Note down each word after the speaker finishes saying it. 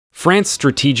France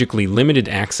strategically limited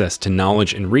access to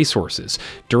knowledge and resources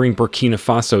during Burkina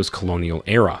Faso's colonial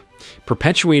era,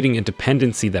 perpetuating a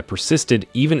dependency that persisted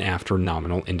even after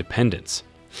nominal independence.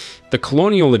 The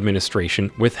colonial administration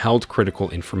withheld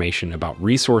critical information about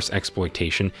resource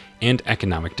exploitation and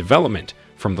economic development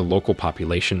from the local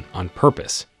population on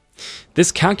purpose.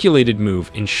 This calculated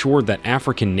move ensured that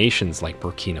African nations like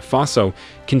Burkina Faso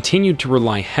continued to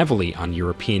rely heavily on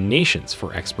European nations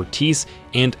for expertise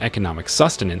and economic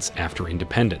sustenance after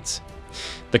independence.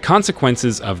 The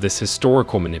consequences of this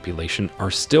historical manipulation are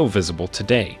still visible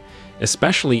today,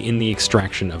 especially in the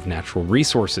extraction of natural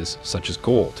resources such as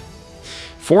gold.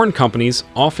 Foreign companies,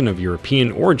 often of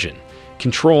European origin,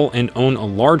 control and own a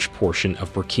large portion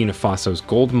of Burkina Faso's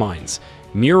gold mines,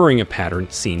 mirroring a pattern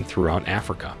seen throughout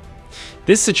Africa.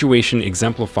 This situation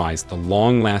exemplifies the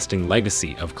long-lasting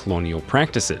legacy of colonial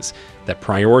practices that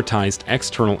prioritized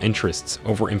external interests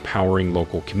over empowering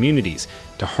local communities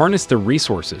to harness their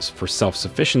resources for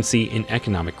self-sufficiency in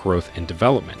economic growth and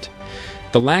development.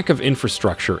 The lack of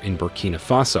infrastructure in Burkina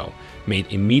Faso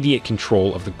made immediate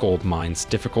control of the gold mines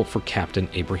difficult for Captain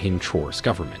Ibrahim Traore's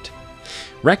government.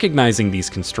 Recognizing these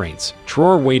constraints,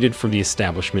 Traore waited for the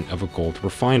establishment of a gold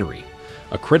refinery,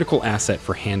 a critical asset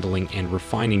for handling and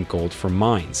refining gold from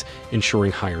mines,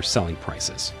 ensuring higher selling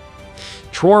prices.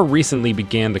 Traore recently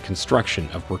began the construction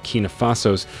of Burkina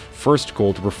Faso's first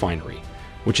gold refinery,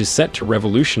 which is set to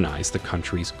revolutionize the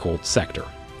country's gold sector.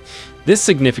 This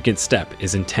significant step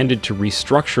is intended to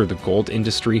restructure the gold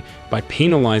industry by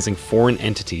penalizing foreign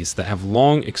entities that have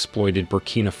long exploited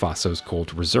Burkina Faso's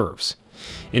gold reserves.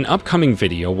 An upcoming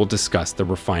video will discuss the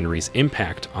refinery's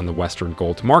impact on the Western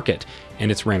gold market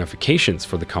and its ramifications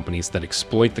for the companies that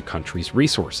exploit the country's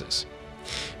resources.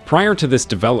 Prior to this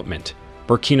development,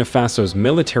 Burkina Faso's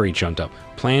military junta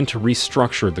planned to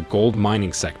restructure the gold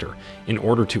mining sector in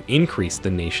order to increase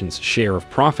the nation's share of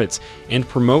profits and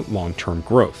promote long-term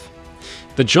growth.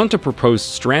 The junta proposed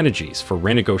strategies for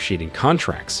renegotiating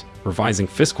contracts, revising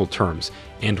fiscal terms,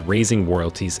 and raising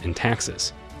royalties and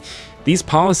taxes. These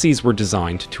policies were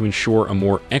designed to ensure a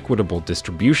more equitable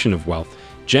distribution of wealth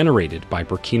generated by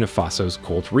Burkina Faso's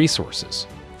gold resources.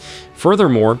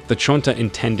 Furthermore, the junta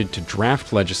intended to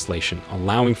draft legislation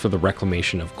allowing for the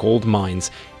reclamation of gold mines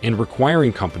and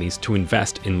requiring companies to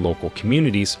invest in local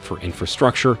communities for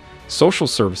infrastructure, social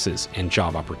services, and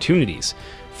job opportunities,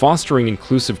 fostering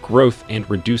inclusive growth and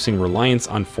reducing reliance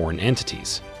on foreign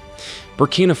entities.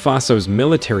 Burkina Faso's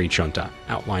military junta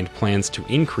outlined plans to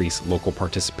increase local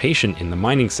participation in the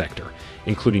mining sector,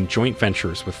 including joint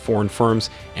ventures with foreign firms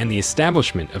and the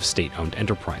establishment of state-owned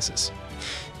enterprises.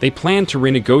 They planned to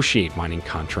renegotiate mining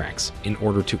contracts in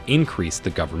order to increase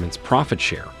the government's profit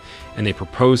share, and they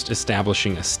proposed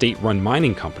establishing a state-run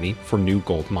mining company for new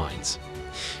gold mines.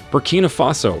 Burkina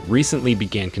Faso recently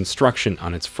began construction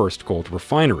on its first gold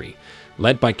refinery,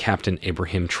 led by Captain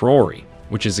Ibrahim Traore,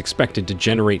 which is expected to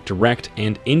generate direct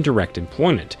and indirect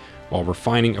employment while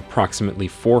refining approximately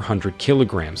 400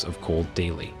 kilograms of gold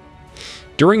daily.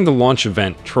 During the launch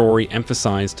event, Traore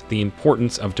emphasized the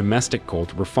importance of domestic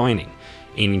gold refining,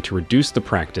 aiming to reduce the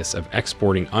practice of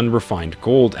exporting unrefined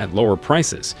gold at lower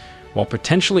prices, while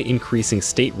potentially increasing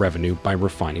state revenue by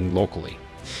refining locally.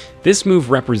 This move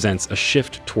represents a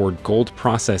shift toward gold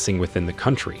processing within the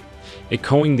country,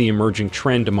 echoing the emerging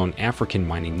trend among African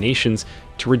mining nations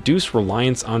to reduce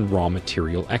reliance on raw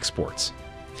material exports.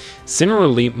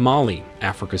 Similarly, Mali,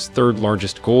 Africa's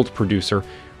third-largest gold producer,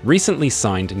 recently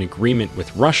signed an agreement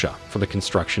with Russia for the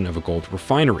construction of a gold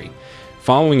refinery,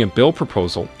 following a bill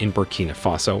proposal in Burkina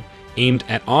Faso aimed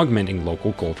at augmenting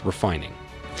local gold refining.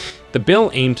 The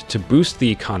bill aimed to boost the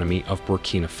economy of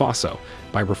Burkina Faso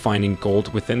by refining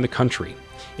gold within the country,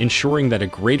 ensuring that a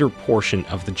greater portion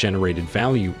of the generated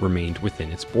value remained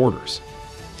within its borders.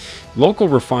 Local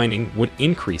refining would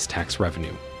increase tax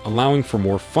revenue, allowing for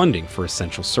more funding for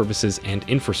essential services and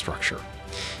infrastructure.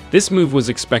 This move was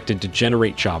expected to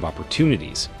generate job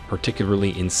opportunities,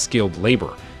 particularly in skilled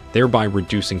labor, thereby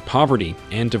reducing poverty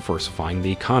and diversifying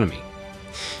the economy.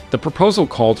 The proposal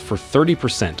called for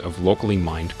 30% of locally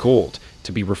mined gold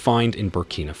to be refined in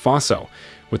Burkina Faso,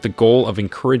 with the goal of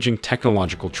encouraging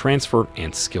technological transfer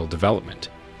and skill development.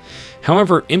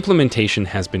 However, implementation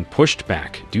has been pushed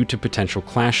back due to potential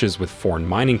clashes with foreign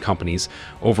mining companies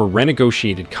over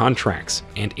renegotiated contracts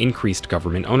and increased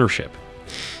government ownership.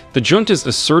 The junta's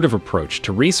assertive approach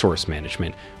to resource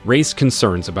management raised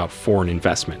concerns about foreign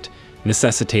investment,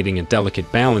 necessitating a delicate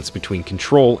balance between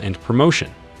control and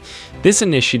promotion. This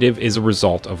initiative is a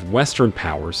result of Western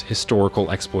powers'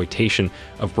 historical exploitation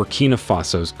of Burkina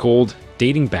Faso's gold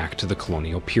dating back to the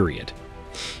colonial period.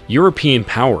 European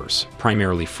powers,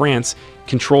 primarily France,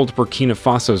 controlled Burkina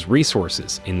Faso's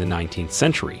resources in the 19th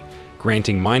century,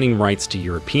 granting mining rights to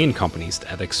European companies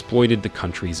that exploited the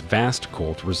country's vast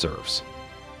gold reserves.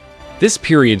 This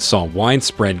period saw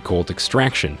widespread gold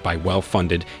extraction by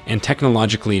well-funded and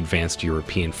technologically advanced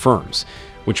European firms,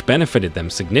 which benefited them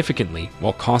significantly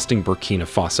while costing Burkina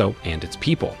Faso and its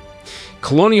people.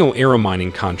 Colonial-era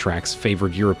mining contracts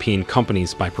favored European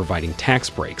companies by providing tax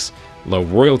breaks, low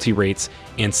royalty rates,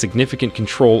 and significant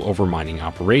control over mining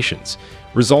operations,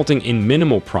 resulting in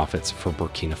minimal profits for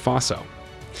Burkina Faso.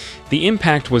 The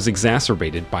impact was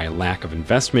exacerbated by a lack of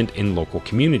investment in local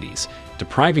communities,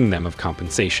 depriving them of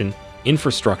compensation,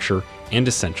 infrastructure, and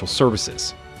essential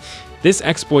services. This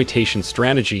exploitation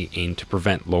strategy aimed to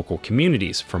prevent local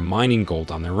communities from mining gold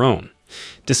on their own.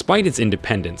 Despite its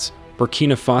independence,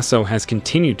 Burkina Faso has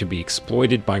continued to be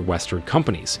exploited by Western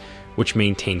companies, which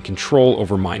maintain control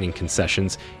over mining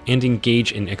concessions and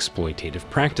engage in exploitative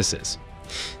practices.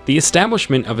 The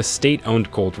establishment of a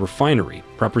state-owned gold refinery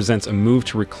represents a move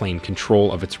to reclaim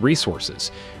control of its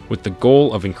resources, with the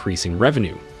goal of increasing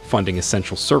revenue, funding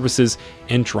essential services,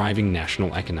 and driving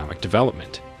national economic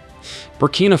development.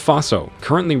 Burkina Faso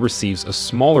currently receives a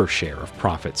smaller share of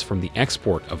profits from the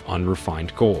export of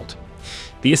unrefined gold.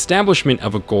 The establishment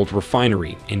of a gold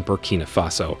refinery in Burkina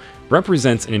Faso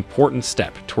represents an important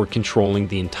step toward controlling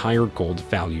the entire gold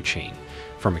value chain,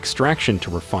 from extraction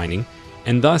to refining,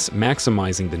 and thus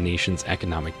maximizing the nation's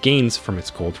economic gains from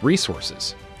its gold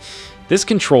resources. This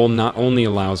control not only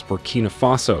allows Burkina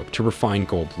Faso to refine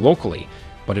gold locally,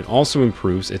 but it also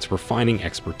improves its refining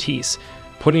expertise,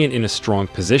 putting it in a strong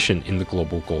position in the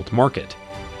global gold market.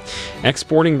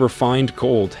 Exporting refined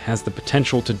gold has the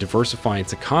potential to diversify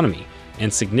its economy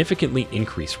and significantly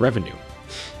increase revenue.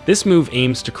 This move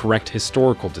aims to correct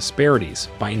historical disparities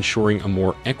by ensuring a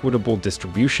more equitable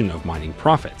distribution of mining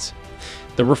profits.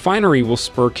 The refinery will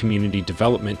spur community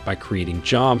development by creating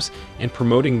jobs and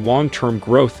promoting long-term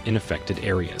growth in affected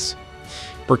areas.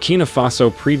 Burkina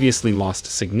Faso previously lost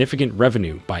significant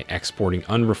revenue by exporting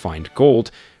unrefined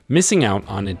gold, missing out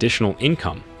on additional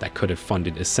income that could have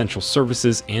funded essential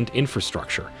services and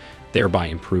infrastructure, thereby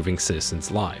improving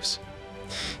citizens' lives.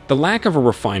 The lack of a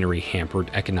refinery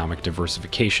hampered economic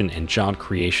diversification and job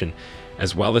creation,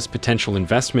 as well as potential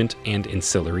investment and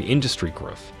ancillary industry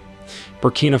growth.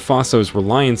 Burkina Faso's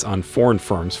reliance on foreign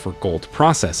firms for gold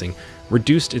processing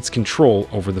reduced its control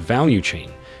over the value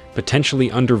chain,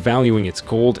 potentially undervaluing its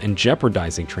gold and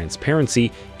jeopardizing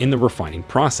transparency in the refining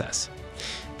process.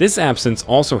 This absence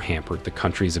also hampered the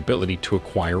country's ability to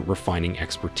acquire refining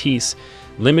expertise,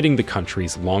 limiting the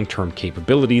country's long-term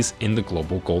capabilities in the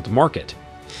global gold market.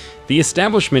 The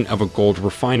establishment of a gold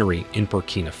refinery in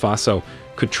Burkina Faso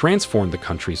could transform the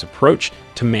country's approach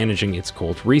to managing its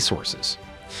gold resources.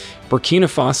 Burkina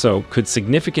Faso could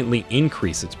significantly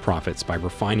increase its profits by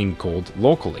refining gold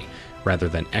locally, rather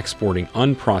than exporting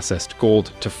unprocessed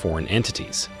gold to foreign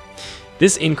entities.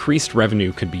 This increased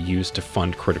revenue could be used to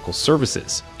fund critical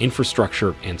services,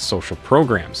 infrastructure, and social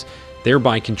programs,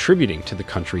 thereby contributing to the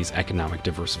country's economic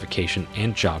diversification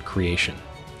and job creation.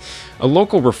 A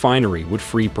local refinery would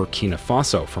free Burkina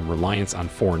Faso from reliance on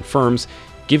foreign firms,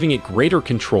 giving it greater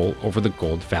control over the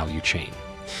gold value chain.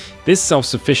 This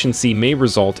self-sufficiency may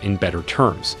result in better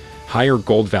terms, higher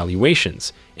gold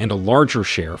valuations, and a larger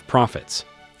share of profits.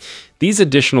 These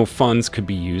additional funds could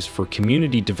be used for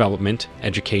community development,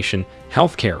 education,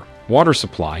 healthcare, water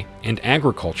supply, and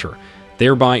agriculture,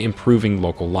 thereby improving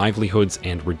local livelihoods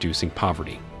and reducing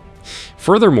poverty.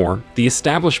 Furthermore, the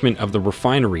establishment of the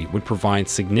refinery would provide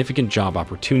significant job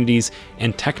opportunities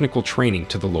and technical training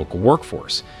to the local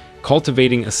workforce,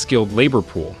 cultivating a skilled labor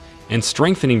pool and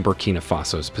strengthening Burkina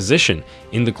Faso's position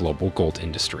in the global gold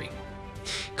industry.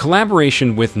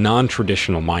 Collaboration with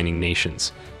non-traditional mining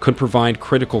nations could provide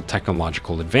critical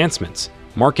technological advancements,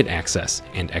 market access,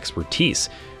 and expertise,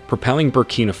 propelling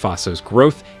Burkina Faso's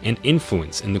growth and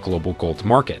influence in the global gold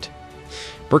market.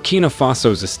 Burkina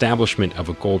Faso's establishment of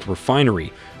a gold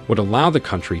refinery would allow the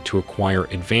country to acquire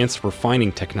advanced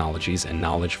refining technologies and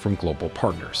knowledge from global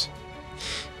partners.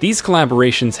 These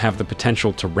collaborations have the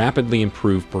potential to rapidly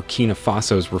improve Burkina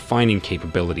Faso's refining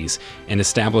capabilities and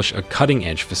establish a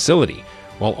cutting-edge facility,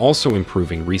 while also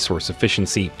improving resource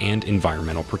efficiency and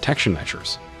environmental protection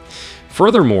measures.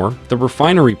 Furthermore, the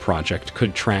refinery project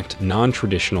could attract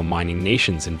non-traditional mining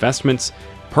nations' investments,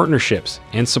 partnerships,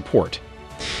 and support.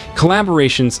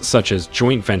 Collaborations such as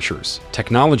joint ventures,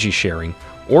 technology sharing,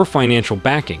 or financial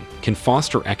backing can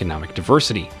foster economic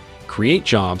diversity, create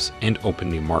jobs, and open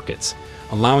new markets,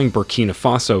 allowing Burkina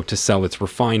Faso to sell its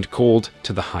refined gold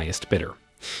to the highest bidder.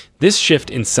 This shift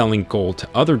in selling gold to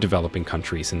other developing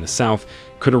countries in the south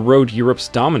could erode Europe's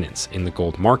dominance in the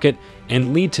gold market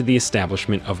and lead to the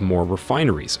establishment of more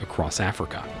refineries across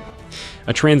Africa.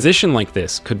 A transition like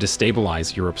this could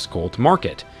destabilize Europe's gold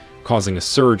market, causing a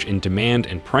surge in demand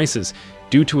and prices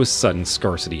due to a sudden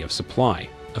scarcity of supply,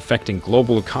 affecting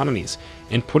global economies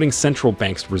and putting central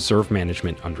banks' reserve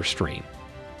management under strain.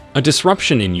 A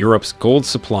disruption in Europe's gold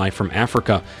supply from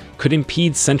Africa could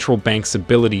impede central banks'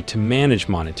 ability to manage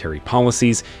monetary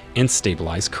policies and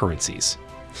stabilize currencies.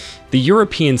 The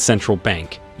European Central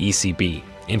Bank, ECB,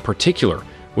 in particular,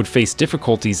 would face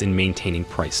difficulties in maintaining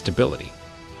price stability.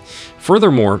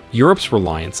 Furthermore, Europe's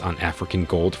reliance on African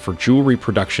gold for jewelry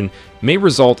production may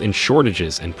result in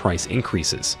shortages and price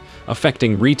increases,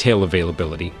 affecting retail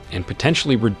availability and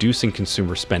potentially reducing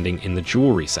consumer spending in the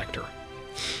jewelry sector.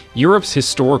 Europe's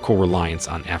historical reliance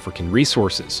on African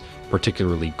resources,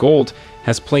 particularly gold,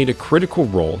 has played a critical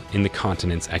role in the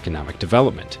continent's economic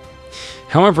development.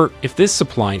 However, if this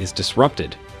supply is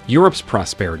disrupted, Europe's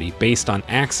prosperity based on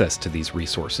access to these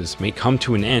resources may come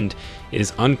to an end. It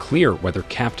is unclear whether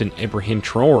Captain Ibrahim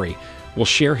Traore will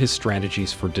share his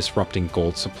strategies for disrupting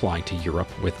gold supply to Europe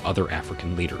with other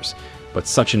African leaders, but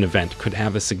such an event could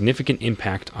have a significant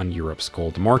impact on Europe's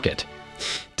gold market.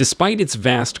 Despite its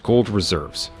vast gold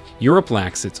reserves, Europe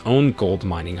lacks its own gold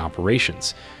mining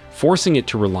operations, forcing it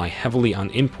to rely heavily on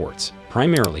imports,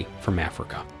 primarily from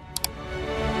Africa.